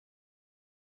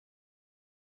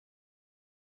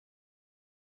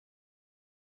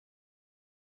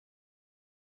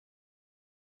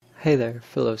Hey there,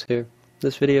 Philos here.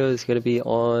 This video is going to be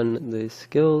on the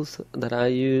skills that I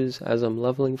use as I'm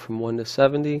leveling from 1 to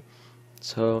 70.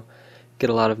 So, get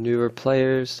a lot of newer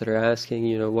players that are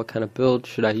asking, what kind of build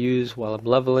should I use while I'm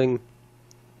leveling.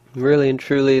 Really and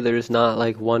truly, there's not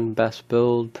like one best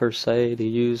build per se to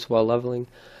use while leveling.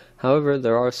 However,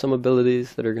 there are some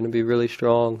abilities that are going to be really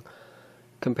strong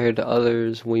compared to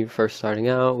others when you're first starting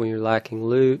out, when you're lacking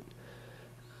loot.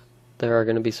 There are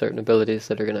going to be certain abilities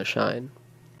that are going to shine.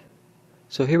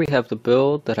 So here we have the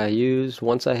build that I use.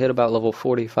 Once I hit about level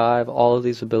 45, all of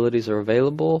these abilities are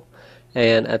available,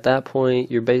 and at that point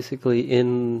you're basically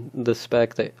in the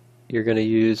spec that you're going to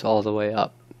use all the way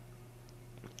up.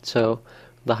 So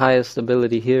the highest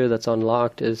ability here that's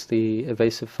unlocked is the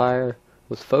Evasive Fire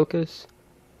with Focus,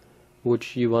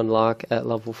 which you unlock at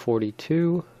level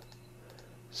 42.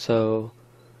 So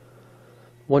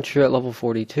once you're at level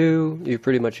 42, you're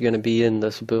pretty much going to be in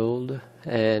this build,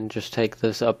 and just take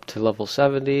this up to level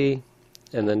 70,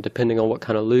 and then depending on what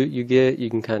kind of loot you get,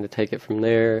 you can kind of take it from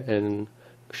there and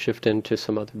shift into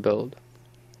some other build.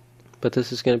 But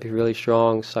this is going to be really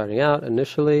strong starting out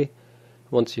initially.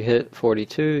 Once you hit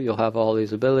 42, you'll have all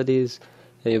these abilities,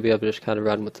 and you'll be able to just kind of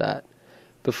run with that.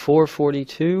 Before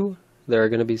 42, there are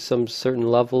going to be some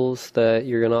certain levels that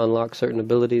you're going to unlock certain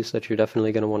abilities that you're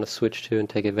definitely going to want to switch to and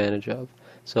take advantage of.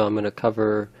 So I'm going to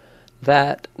cover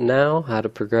that now, how to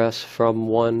progress from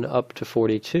 1 up to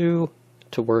 42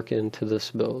 to work into this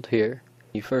build here.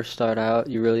 You first start out,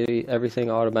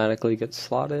 everything automatically gets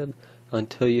slotted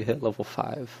until you hit level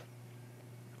 5.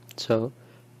 So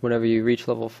whenever you reach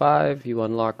level 5, you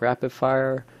unlock Rapid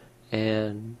Fire,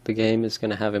 and the game is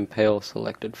going to have Impale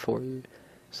selected for you.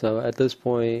 So at this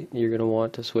point, you're going to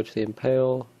want to switch the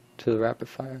Impale to the Rapid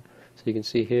Fire. So you can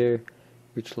see here,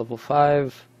 reach level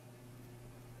 5.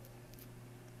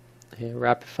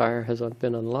 Rapid Fire has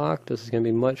been unlocked. This is going to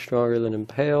be much stronger than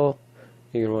Impale.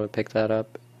 You're going to want to pick that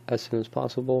up as soon as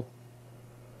possible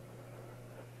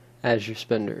as your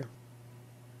spender.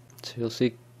 So you'll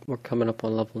see we're coming up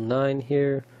on level 9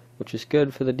 here, which is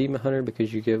good for the Demon Hunter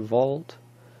because you get Vault.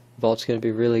 Vault's going to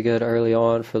be really good early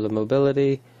on for the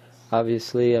mobility.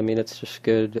 Obviously, it's just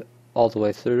good all the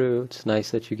way through. It's nice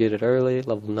that you get it early,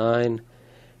 level 9.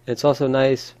 It's also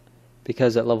nice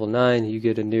because at level 9 you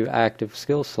get a new active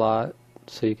skill slot.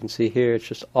 So you can see here it's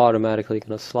just automatically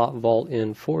going to slot Vault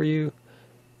in for you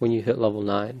when you hit level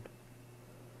 9.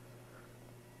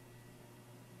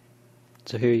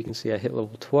 So here you can see I hit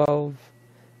level 12,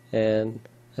 and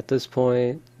at this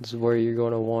point this is where you're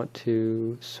going to want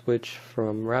to switch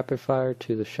from Rapid Fire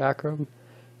to the Chakram.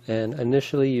 And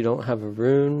initially you don't have a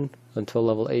rune until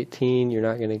level 18. You're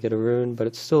not going to get a rune, but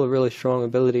it's still a really strong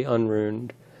ability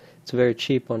unruned. It's very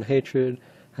cheap on Hatred,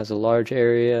 has a large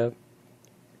area,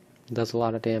 does a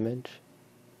lot of damage.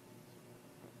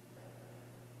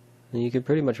 And you can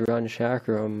pretty much run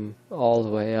Chakram all the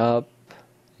way up.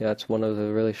 Yeah, it's one of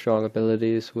the really strong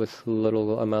abilities with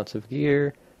little amounts of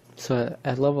gear. So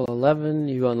at level 11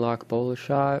 you unlock Bola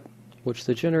Shot, which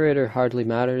the generator hardly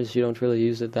matters. You don't really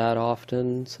use it that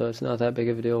often, so it's not that big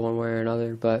of a deal one way or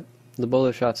another. But the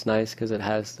Bola Shot's nice because it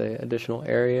has the additional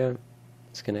area.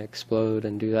 It's going to explode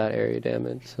and do that area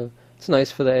damage, so it's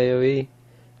nice for the AoE.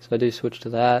 So I do switch to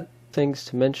that. Things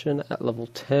to mention, at level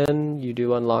 10 you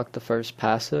do unlock the first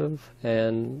passive,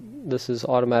 and this is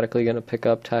automatically going to pick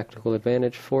up Tactical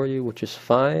Advantage for you, which is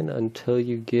fine until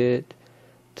you get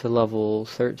to level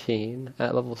 13.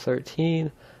 At level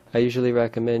 13 I usually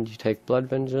recommend you take Blood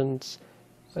Vengeance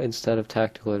instead of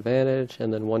Tactical Advantage,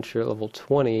 and then once you're at level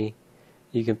 20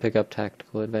 you can pick up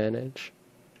Tactical Advantage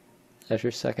as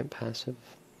your second passive.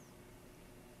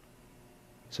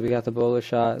 So we got the Bola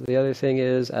Shot. The other thing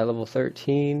is, at level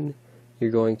 13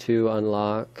 you're going to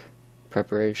unlock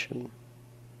Preparation.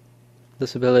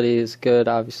 This ability is good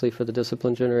obviously for the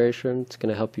discipline generation. It's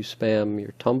going to help you spam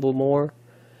your Tumble more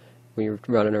when you're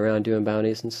running around doing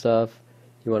bounties and stuff.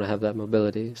 You want to have that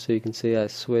mobility. So you can see I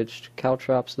switched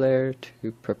Caltrops there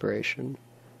to Preparation.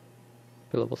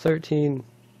 For level 13,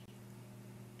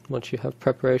 once you have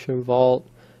Preparation, Vault,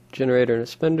 Generator, and a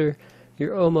Spender,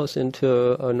 you're almost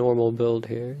into a normal build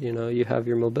here. You have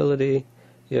your mobility,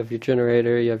 you have your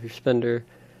generator, you have your spender,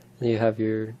 and you have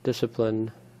your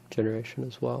discipline generation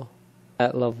as well.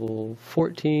 At level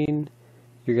 14,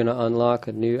 you're going to unlock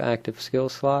a new active skill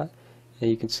slot, and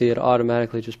you can see it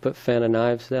automatically just put Fan of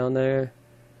Knives down there.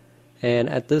 And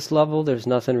at this level, there's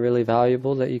nothing really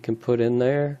valuable that you can put in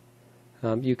there.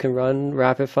 You can run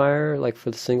Rapid Fire, like for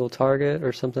the single target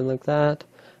or something like that.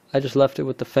 I just left it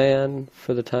with the fan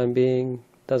for the time being.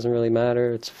 Doesn't really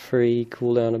matter. It's a free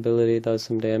cooldown ability, does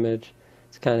some damage.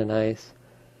 It's kind of nice.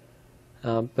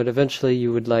 But eventually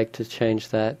you would like to change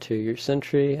that to your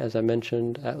Sentry. As I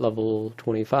mentioned, at level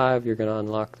 25 you're going to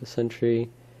unlock the Sentry,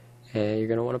 and you're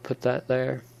going to want to put that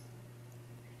there.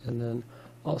 And then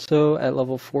also at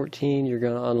level 14 you're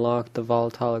going to unlock the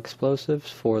Volatile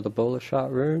explosives for the Bola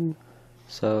shot rune.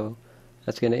 So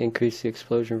that's going to increase the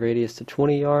explosion radius to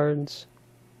 20 yards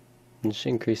and just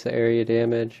increase the area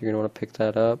damage. You're going to want to pick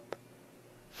that up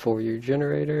for your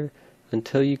generator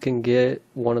until you can get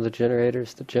one of the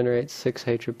generators that generates 6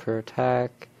 hatred per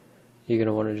attack. You're going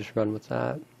to want to just run with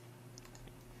that.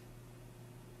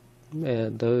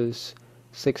 And those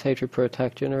 6 hatred per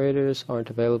attack generators aren't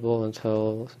available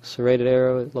until Serrated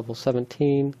Arrow at level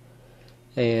 17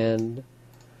 and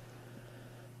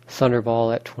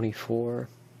Thunderball at 24.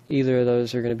 Either of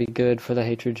those are going to be good for the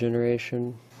hatred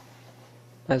generation.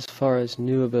 As far as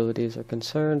new abilities are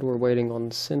concerned, we're waiting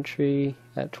on Sentry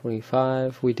at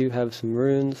 25. We do have some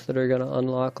runes that are going to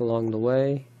unlock along the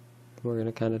way. We're going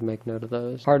to kind of make note of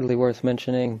those. Hardly worth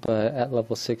mentioning, but at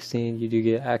level 16 you do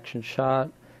get Action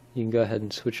Shot. You can go ahead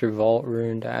and switch your Vault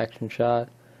rune to Action Shot.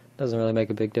 Doesn't really make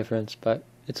a big difference, but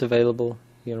it's available.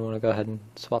 You're going to want to go ahead and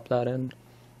swap that in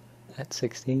at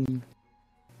 16.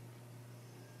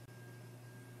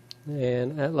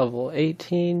 And at level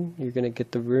 18, you're going to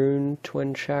get the rune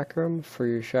Twin Chakram for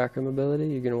your Chakram ability.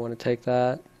 You're going to want to take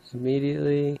that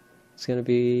immediately. It's going to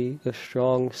be the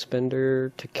strong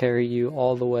spender to carry you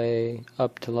all the way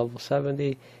up to level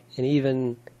 70, and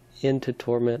even into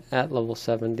Torment at level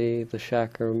 70. The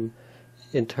Chakram,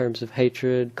 in terms of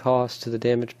hatred, cost to the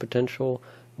damage potential,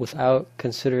 without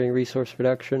considering resource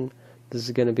reduction, this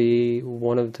is going to be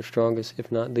one of the strongest,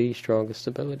 if not the strongest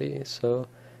ability. So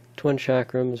Twin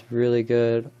Chakram is really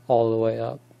good all the way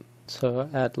up. So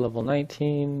at level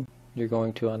 19, you're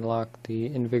going to unlock the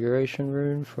Invigoration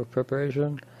rune for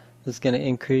preparation. This is going to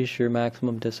increase your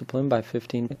maximum discipline by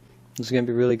 15. This is going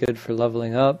to be really good for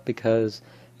leveling up because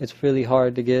it's really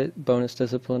hard to get bonus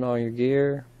discipline on your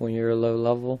gear when you're a low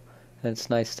level, and it's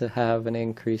nice to have an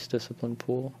increased discipline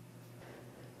pool.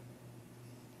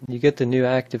 You get the new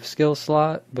active skill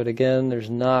slot, but again, there's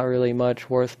not really much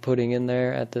worth putting in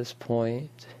there at this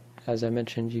point. As I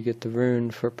mentioned, you get the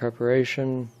rune for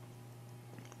preparation,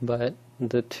 but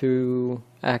the 2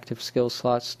 active skill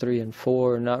slots 3 and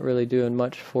 4 are not really doing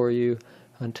much for you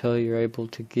until you're able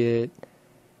to get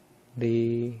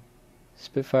the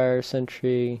Spitfire,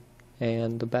 Sentry,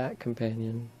 and the Bat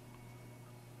Companion.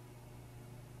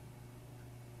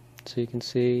 So you can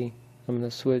see I'm going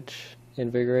to switch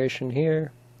Invigoration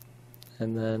here,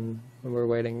 and then we're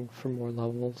waiting for more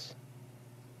levels.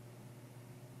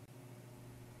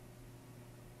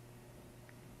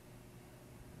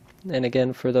 And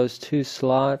again, for those 2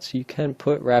 slots, you can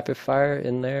put Rapid Fire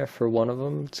in there for one of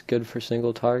them. It's good for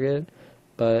single target,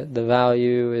 but the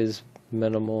value is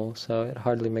minimal, so it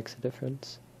hardly makes a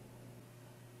difference.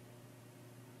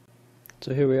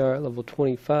 So here we are at level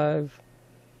 25.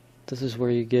 This is where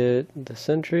you get the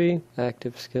Sentry,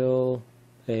 active skill,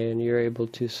 and you're able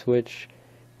to switch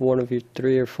one of your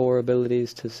 3 or 4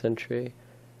 abilities to Sentry.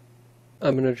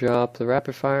 I'm going to drop the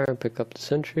Rapid Fire and pick up the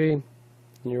Sentry.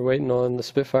 And you're waiting on the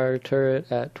Spitfire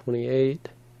turret at 28,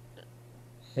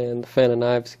 and the Fan of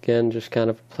Knives again, just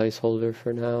kind of a placeholder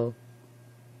for now.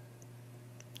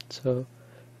 So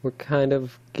we're kind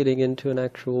of getting into an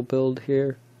actual build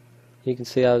here. You can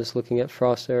see I was looking at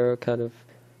Frost Arrow, kind of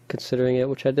considering it,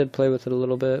 which I did play with it a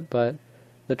little bit, but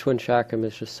the Twin Chakram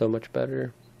is just so much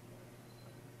better.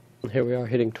 And here we are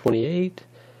hitting 28.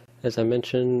 As I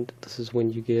mentioned, this is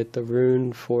when you get the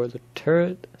rune for the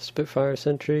turret, Spitfire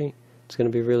Sentry. It's going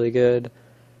to be really good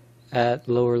at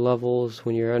lower levels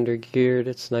when you're under geared.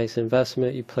 It's a nice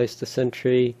investment. You place the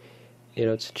Sentry,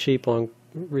 it's cheap on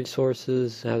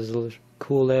resources, has a little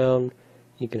cooldown.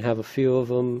 You can have a few of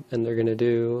them and they're going to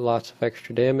do lots of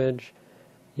extra damage.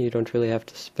 You don't really have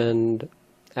to spend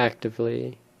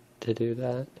actively to do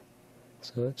that.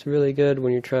 So it's really good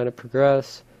when you're trying to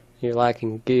progress and you're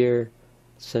lacking gear.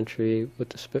 Sentry with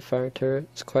the Spitfire turret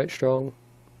is quite strong.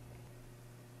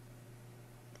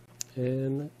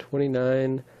 And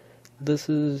 29, this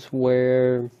is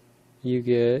where you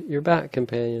get your Bat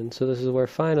Companion. So this is where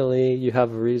finally you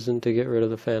have a reason to get rid of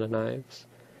the Fan of Knives.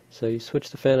 So you switch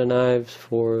the Fan of Knives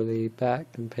for the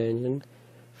Bat Companion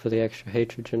for the extra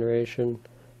hatred generation.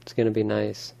 It's going to be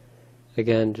nice.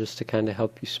 Again, just to kind of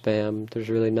help you spam. There's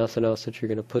really nothing else that you're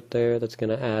going to put there that's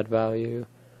going to add value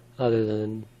other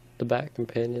than the Bat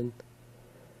Companion.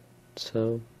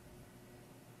 So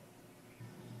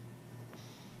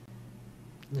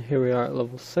here we are at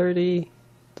level 30.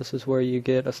 This is where you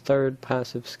get a 3rd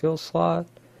passive skill slot,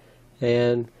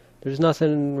 and There's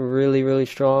nothing really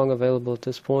strong available at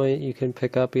this point. You can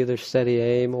pick up either Steady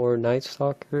Aim or Night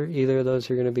Stalker. Either of those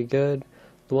are going to be good.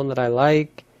 The one that I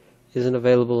like isn't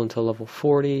available until level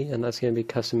 40, and that's going to be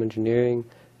Custom Engineering.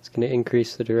 It's going to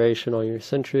increase the duration on your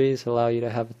sentries, allow you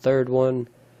to have a third one.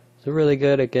 So really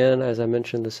good. Again, as I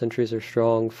mentioned, the sentries are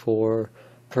strong for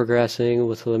progressing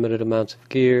with limited amounts of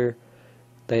gear.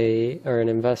 They are an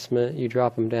investment. You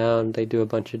drop them down, they do a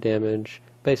bunch of damage,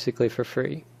 basically for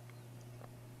free.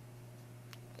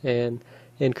 And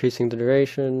increasing the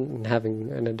duration and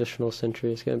having an additional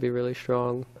sentry is going to be really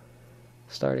strong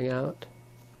starting out.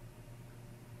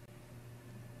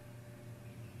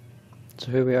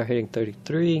 So here we are hitting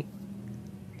 33.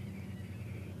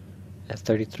 At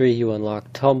 33 you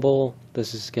unlock Tumble.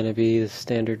 This is going to be the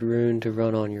standard rune to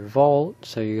run on your vault,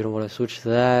 so you're going to want to switch to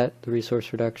that. The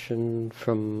resource reduction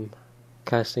from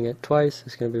casting it twice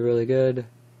is going to be really good.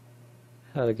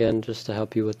 Again, just to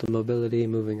help you with the mobility,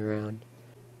 moving around.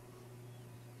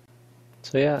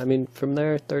 So yeah, I mean, from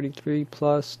there, 33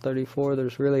 plus 34,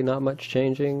 there's really not much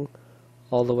changing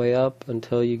all the way up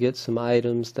until you get some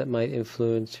items that might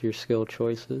influence your skill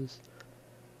choices.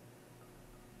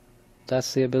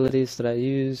 That's the abilities that I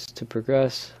use to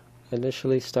progress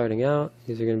initially starting out.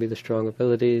 These are going to be the strong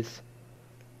abilities.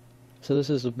 So this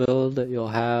is the build that you'll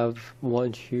have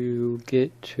once you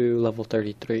get to level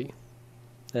 33.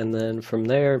 And then from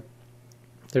there,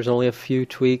 there's only a few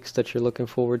tweaks that you're looking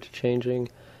forward to changing.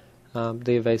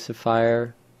 The Evasive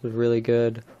Fire was really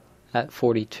good. At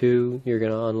 42, you're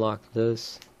going to unlock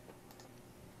this.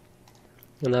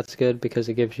 And that's good because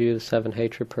it gives you 7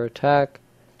 hatred per attack.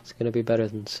 It's going to be better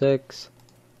than 6.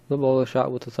 The Bola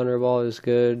shot with the Thunderball is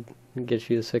good. It gets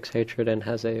you the 6 hatred and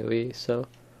has AoE. So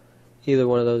either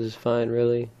one of those is fine,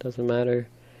 really. Doesn't matter.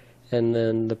 And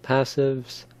then the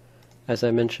passives, as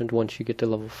I mentioned, once you get to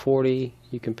level 40,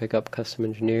 you can pick up Custom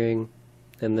Engineering.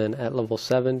 And then at level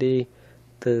 70,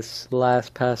 this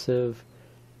last passive,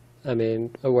 I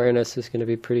mean, awareness is going to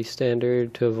be pretty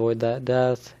standard to avoid that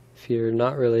death. If you're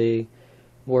not really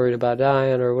worried about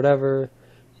dying or whatever,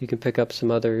 you can pick up some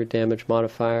other damage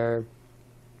modifier.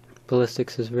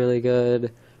 Ballistics is really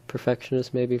good.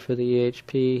 Perfectionist maybe for the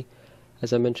EHP.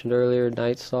 As I mentioned earlier,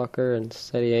 Night Stalker and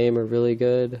Steady Aim are really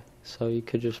good, so you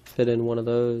could just fit in one of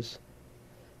those.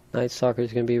 Night Stalker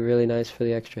is going to be really nice for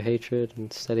the extra hatred,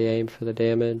 and Steady Aim for the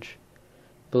damage.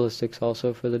 Ballistics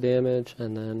also for the damage,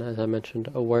 and then as I mentioned,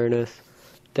 awareness,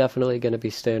 definitely going to be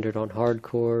standard on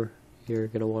hardcore. You're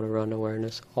going to want to run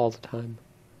awareness all the time,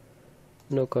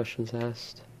 no questions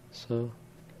asked. So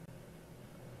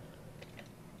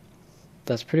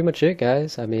that's pretty much it,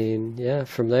 guys. I mean, yeah,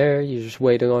 from there you're just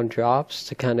waiting on drops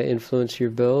to kind of influence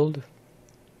your build.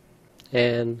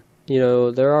 And you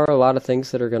know, there are a lot of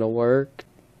things that are going to work.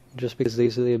 Just because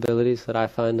these are the abilities that I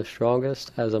find the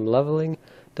strongest as I'm leveling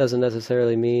doesn't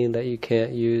necessarily mean that you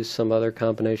can't use some other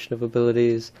combination of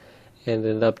abilities and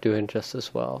end up doing just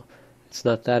as well. It's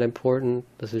not that important.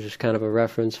 This is just kind of a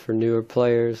reference for newer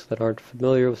players that aren't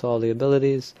familiar with all the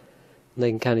abilities. And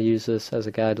they can kind of use this as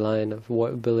a guideline of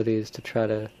what abilities to try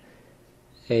to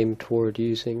aim toward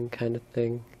using, kind of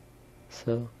thing.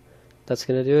 So that's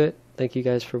going to do it. Thank you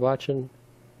guys for watching.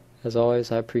 As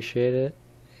always, I appreciate it,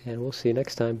 and we'll see you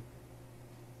next time.